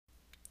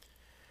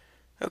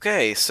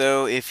Okay,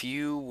 so if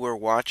you were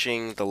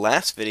watching the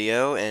last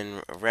video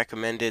and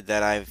recommended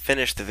that I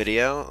finish the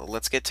video,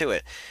 let's get to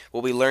it.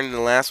 What we learned in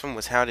the last one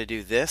was how to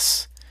do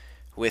this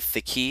with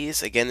the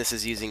keys. Again, this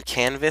is using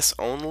canvas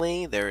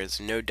only. There is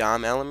no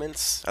DOM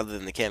elements other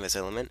than the canvas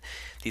element.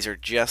 These are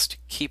just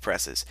key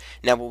presses.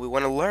 Now what we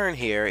want to learn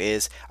here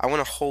is I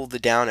want to hold the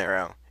down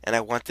arrow and I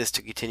want this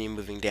to continue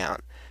moving down.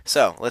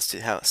 So let's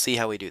see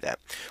how we do that.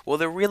 Well,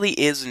 there really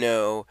is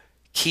no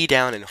key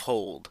down and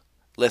hold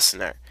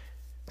listener.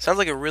 Sounds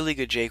like a really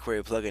good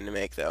jQuery plugin to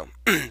make, though.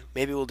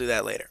 Maybe we'll do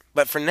that later.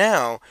 But for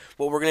now,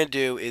 what we're going to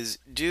do is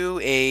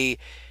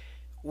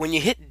when you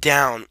hit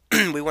down,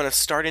 we want to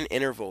start an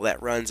interval that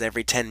runs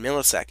every 10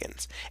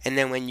 milliseconds. And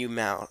then when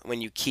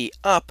you key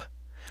up,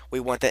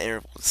 we want that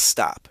interval to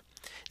stop.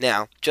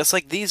 Now, just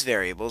like these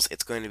variables,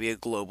 it's going to be a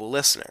global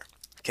listener,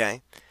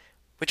 okay?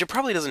 Which it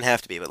probably doesn't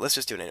have to be, but let's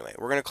just do it anyway.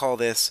 We're going to call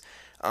this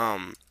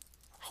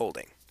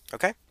holding,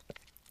 okay?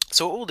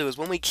 So what we'll do is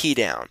when we key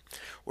down,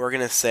 we're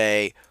going to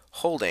say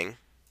holding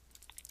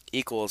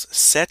equals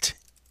set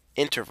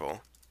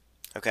interval,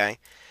 okay?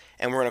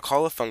 And we're going to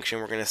call a function.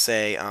 We're going to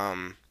say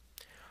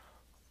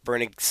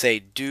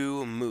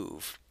do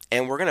move,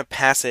 and we're going to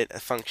pass it a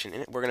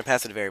function. We're going to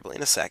pass it a variable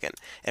in a second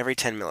every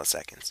 10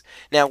 milliseconds.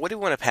 Now, what do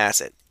we want to pass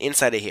it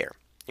inside of here?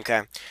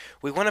 Okay,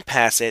 we want to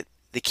pass it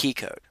the key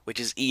code, which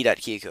is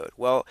e.keycode.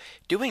 Well,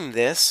 doing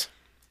this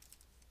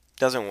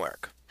doesn't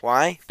work.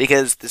 Why?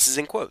 Because this is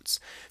in quotes.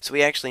 So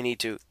we actually need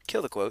to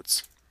kill the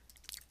quotes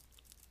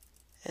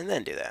and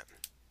then do that.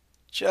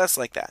 Just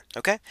like that,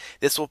 okay?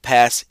 This will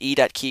pass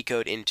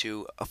e.keycode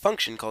into a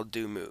function called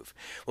doMove.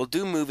 Well,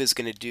 doMove is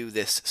going to do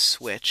this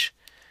switch.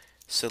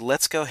 So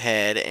let's go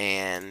ahead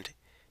and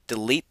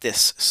delete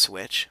this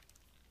switch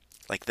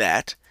like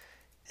that.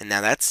 And now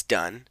that's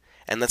done.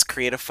 And let's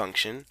create a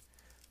function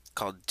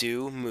called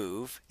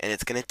doMove, and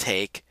it's going to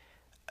take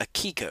a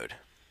keycode.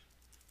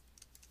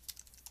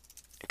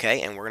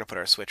 Okay, and we're going to put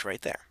our switch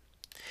right there.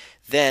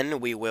 Then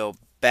we will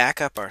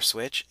back up our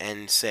switch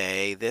and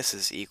say this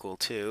is equal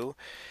to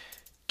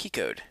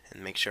keycode,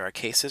 and make sure our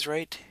case is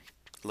right,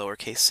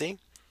 lowercase c.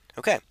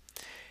 Okay,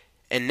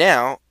 and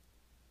now,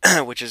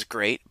 which is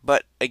great,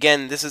 but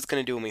again, this is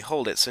going to do when we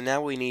hold it. So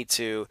now we need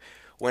to,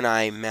 when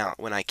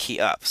I key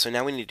up. So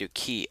now we need to do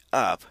key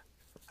up,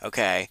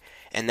 okay,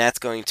 and that's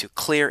going to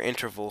clear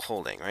interval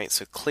holding, right?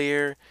 So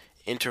clear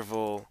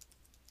interval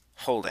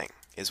holding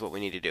is what we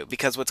need to do,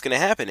 because what's going to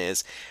happen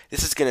is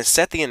this is going to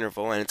set the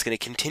interval and it's going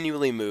to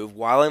continually move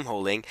while I'm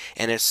holding,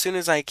 and as soon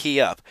as I key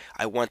up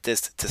I want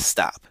this to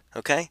stop.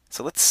 Okay,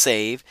 so let's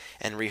save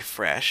and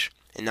refresh,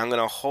 and now I'm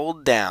going to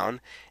hold down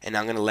and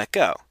I'm going to let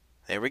go.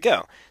 There we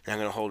go. Now I'm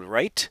going to hold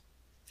right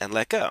and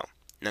let go.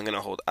 Now I'm going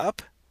to hold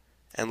up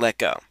and let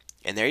go,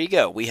 and there you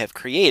go. We have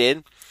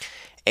created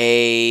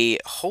a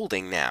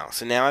holding now.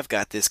 So now I've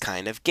got this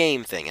kind of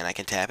game thing, and I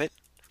can tap it.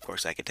 Of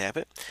course I can tap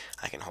it.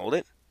 I can hold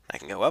it. I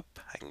can go up,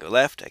 I can go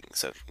left,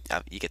 so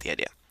you get the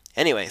idea.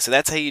 Anyway, so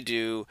that's how you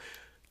do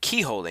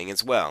key holding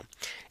as well.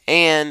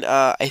 And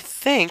I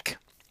think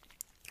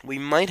we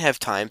might have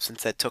time,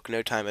 since that took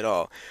no time at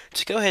all,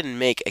 to go ahead and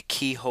make a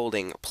key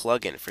holding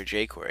plugin for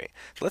jQuery.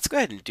 So let's go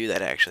ahead and do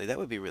that. Actually, that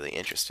would be really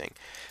interesting.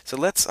 So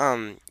let's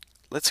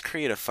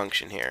create a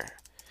function here,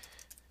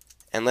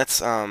 and let's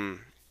go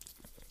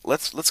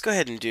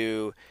ahead and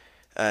do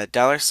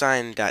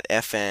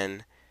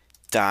 $.fn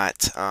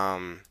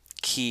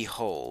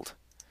keyhold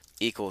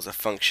equals a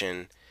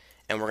function,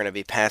 and we're going to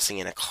be passing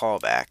in a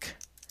callback.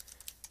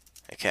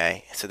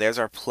 Okay, so there's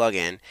our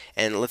plugin,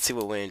 and let's see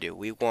what we're going to do.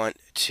 We want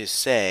to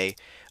say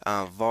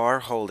var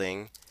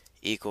holding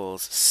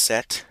equals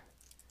set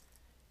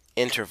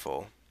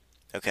interval,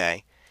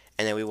 okay,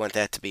 and then we want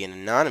that to be an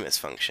anonymous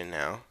function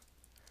now,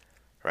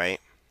 right?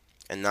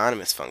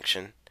 Anonymous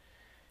function,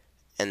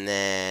 and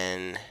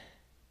then,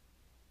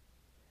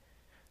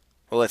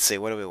 well, let's see,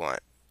 what do we want?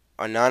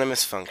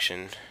 Anonymous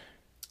function.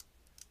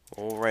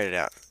 We'll write it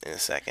out in a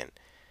second,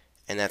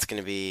 and that's going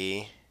to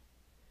be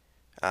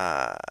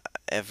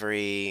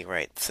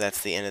right, so that's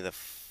the end of the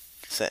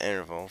set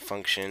interval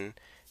function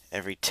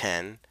every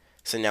 10.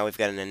 So now we've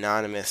got an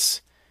anonymous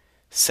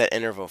set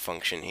interval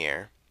function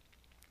here,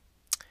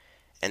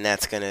 and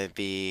that's going to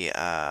be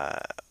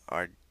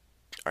our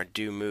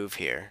do move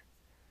here.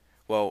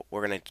 Well,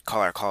 we're going to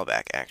call our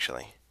callback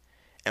actually,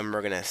 and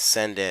we're going to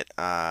send it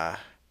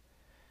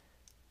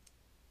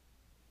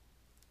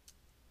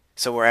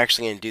so we're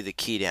actually going to do the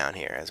key down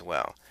here as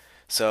well.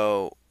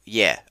 So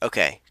yeah,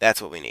 okay,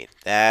 that's what we need.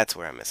 That's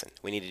where I'm missing.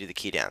 We need to do the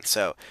key down.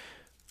 So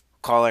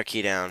call our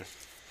key down.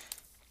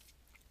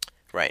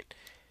 Right.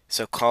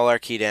 So call our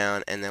key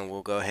down, and then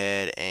we'll go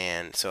ahead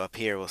and, so up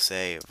here we'll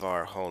say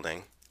var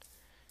holding,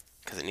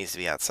 because it needs to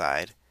be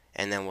outside,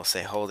 and then we'll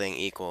say holding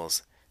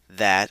equals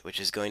that, which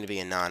is going to be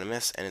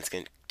anonymous, and it's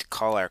going to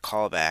call our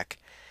callback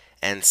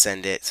and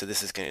send it. So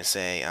this is going to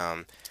say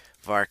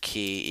var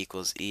key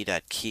equals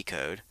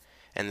e.keycode,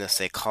 and they'll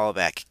say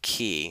callback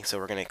key. So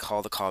we're going to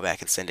call the callback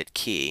and send it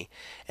key,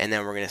 and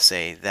then we're going to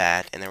say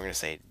that, and then we're going to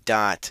say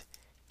dot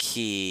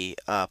key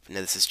up.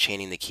 Now this is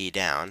chaining the key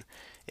down,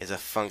 is a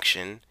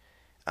function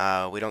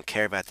We don't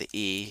care about the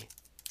E.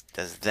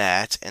 Does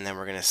that, and then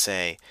we're going to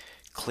say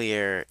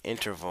clear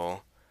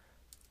interval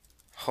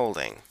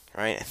holding,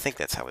 right? I think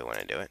that's how we want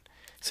to do it.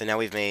 So now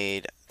we've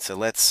made, so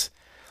let's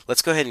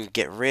go ahead and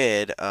get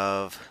rid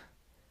of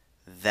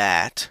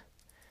that.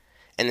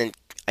 And then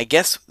I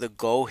guess the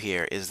goal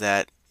here is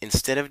that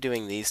instead of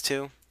doing these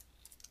two,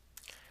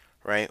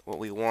 right, what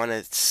we want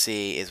to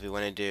see is we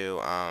want to do,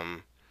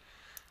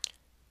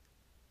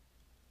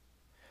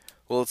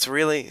 well, it's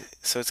really,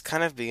 so it's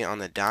kind of be on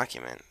the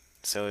document.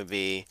 So it would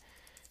be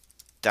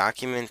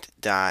document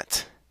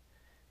dot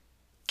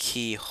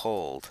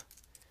keyhold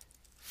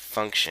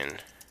function,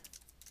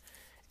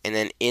 and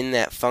then in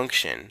that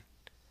function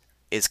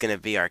is going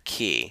to be our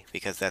key,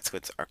 because that's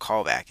what our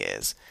callback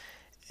is.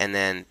 And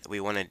then we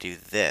want to do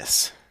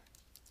this.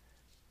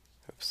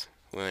 Oops.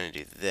 We want to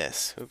do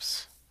this.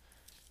 Oops.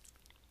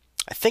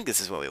 I think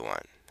this is what we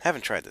want.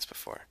 Haven't tried this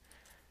before.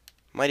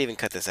 Might even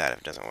cut this out if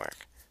it doesn't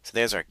work. So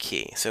there's our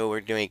key. So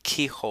we're doing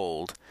key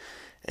hold,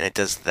 and it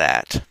does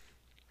that.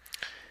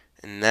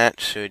 And that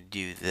should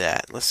do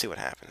that. Let's see what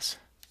happens.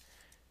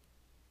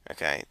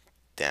 Okay,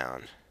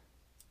 down.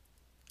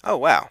 Oh,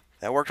 wow.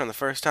 That worked on the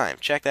first time.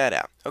 Check that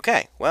out.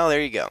 Okay, well,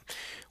 there you go.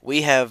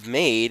 We have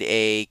made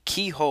a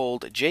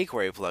keyhold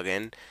jQuery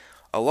plugin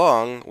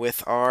along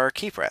with our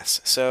key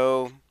press.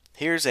 So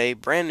here's a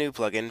brand new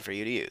plugin for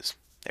you to use.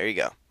 There you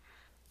go.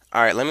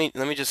 All right, let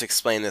me just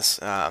explain this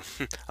a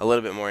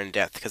little bit more in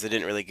depth, because I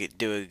didn't really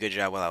do a good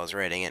job while I was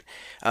writing it.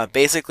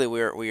 Basically,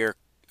 we are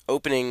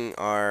opening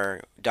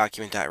our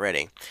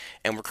document.ready,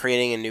 and we're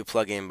creating a new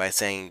plugin by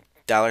saying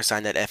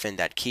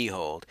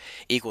 $.fn.keyhold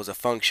equals a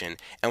function,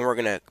 and we're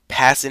going to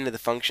pass into the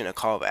function a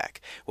callback.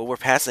 What we're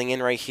passing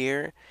in right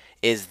here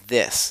is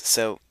this.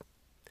 So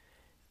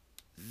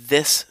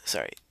this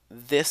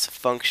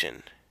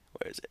function,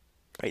 where is it?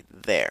 Right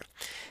there.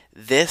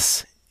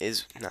 This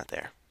is not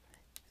there.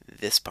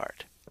 This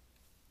part.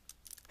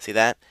 See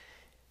that?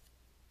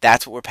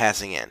 That's what we're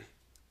passing in.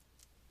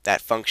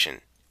 That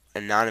function,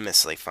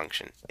 anonymously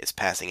function, is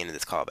passing into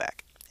this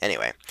callback.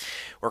 Anyway,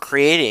 we're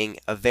creating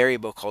a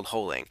variable called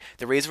holding.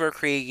 The reason we're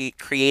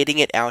creating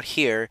it out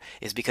here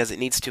is because it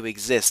needs to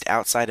exist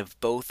outside of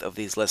both of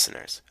these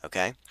listeners,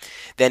 okay?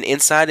 Then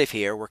inside of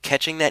here, we're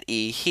catching that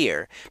E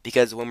here,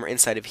 because when we're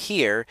inside of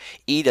here,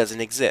 E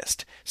doesn't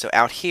exist. So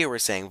out here, we're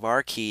saying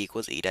var key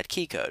equals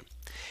e.keycode.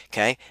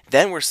 Okay,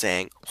 then we're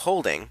saying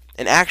holding,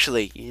 and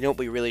actually, you know what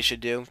we really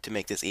should do to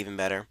make this even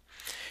better?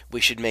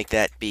 We should make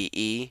that be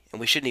E, and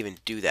we shouldn't even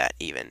do that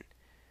even.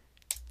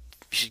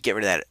 We should get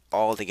rid of that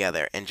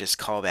altogether and just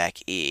call back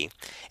E,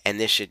 and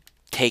this should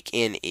take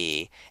in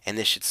E, and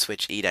this should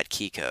switch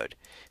e.keycode.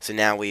 So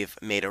now we've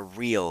made a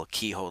real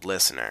keyhold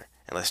listener,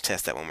 and let's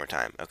test that one more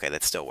time. Okay,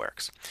 that still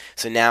works.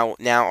 So now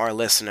our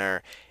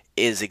listener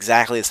is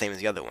exactly the same as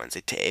the other ones.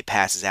 It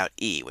passes out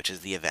E, which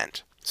is the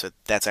event. So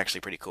that's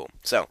actually pretty cool.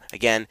 So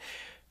again,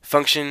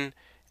 function,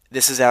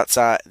 this is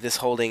outside, this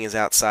holding is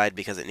outside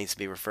because it needs to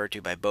be referred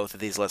to by both of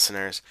these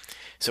listeners.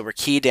 So we're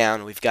key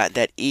down, we've got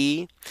that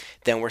E,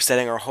 then we're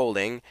setting our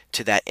holding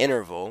to that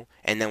interval,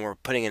 and then we're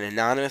putting an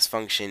anonymous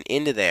function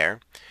into there,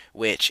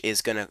 which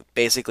is going to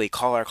basically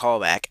call our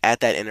callback at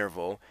that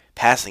interval,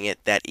 passing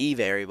it that E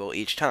variable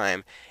each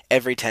time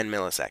every 10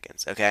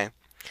 milliseconds, okay?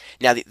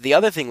 Now the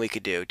other thing we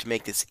could do to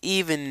make this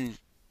even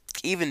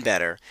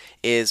better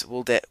is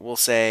we'll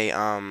say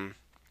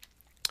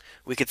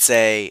we could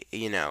say,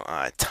 you know,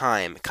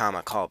 time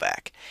comma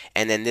callback,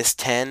 and then this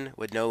 10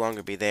 would no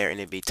longer be there, and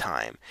it'd be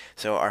time.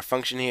 So our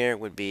function here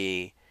would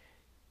be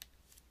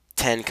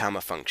 10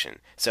 comma function.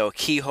 So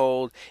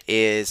keyhold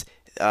is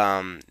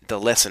the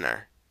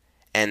listener,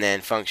 and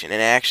then function.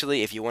 And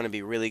actually, if you want to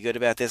be really good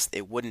about this,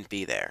 it wouldn't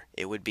be there.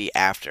 It would be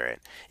after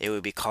it. It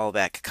would be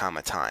callback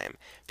comma time,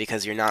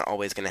 because you're not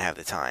always going to have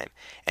the time.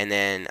 And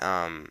then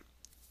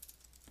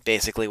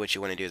basically what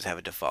you want to do is have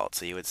a default.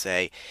 So you would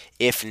say,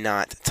 if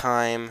not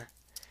time,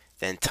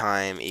 then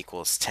time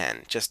equals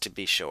 10, just to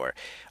be sure.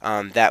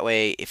 That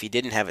way, if you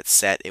didn't have it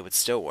set, it would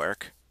still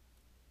work.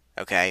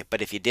 Okay,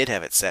 but if you did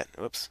have it set,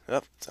 whoops,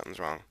 oh, something's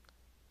wrong.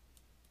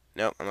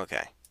 Nope, I'm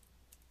okay.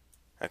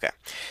 Okay,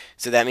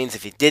 so that means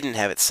if you didn't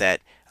have it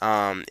set,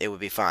 it would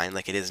be fine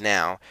like it is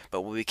now,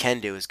 but what we can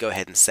do is go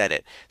ahead and set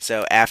it.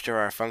 So after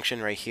our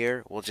function right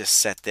here, we'll just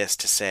set this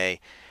to say,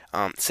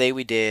 say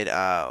we did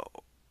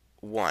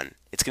 1.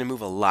 It's going to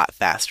move a lot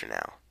faster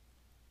now,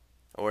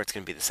 or it's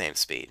going to be the same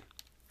speed.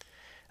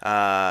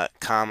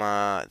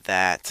 Comma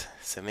that,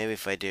 so maybe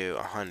if I do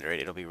 100,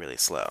 it'll be really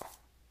slow.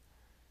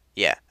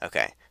 Yeah,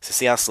 okay. So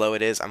see how slow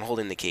it is? I'm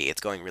holding the key. It's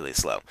going really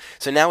slow.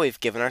 So now we've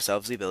given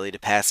ourselves the ability to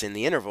pass in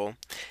the interval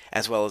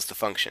as well as the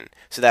function.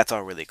 So that's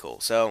all really cool.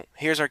 So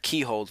here's our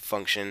keyhold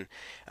function.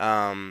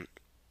 Yeah.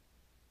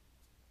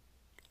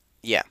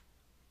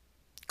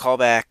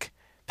 Callback,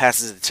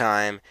 passes the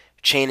time,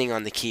 chaining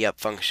on the key up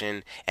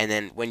function, and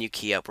then when you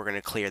key up, we're going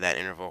to clear that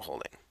interval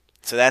holding.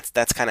 So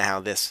that's kind of how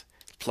this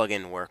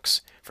plugin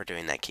works for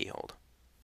doing that keyhold.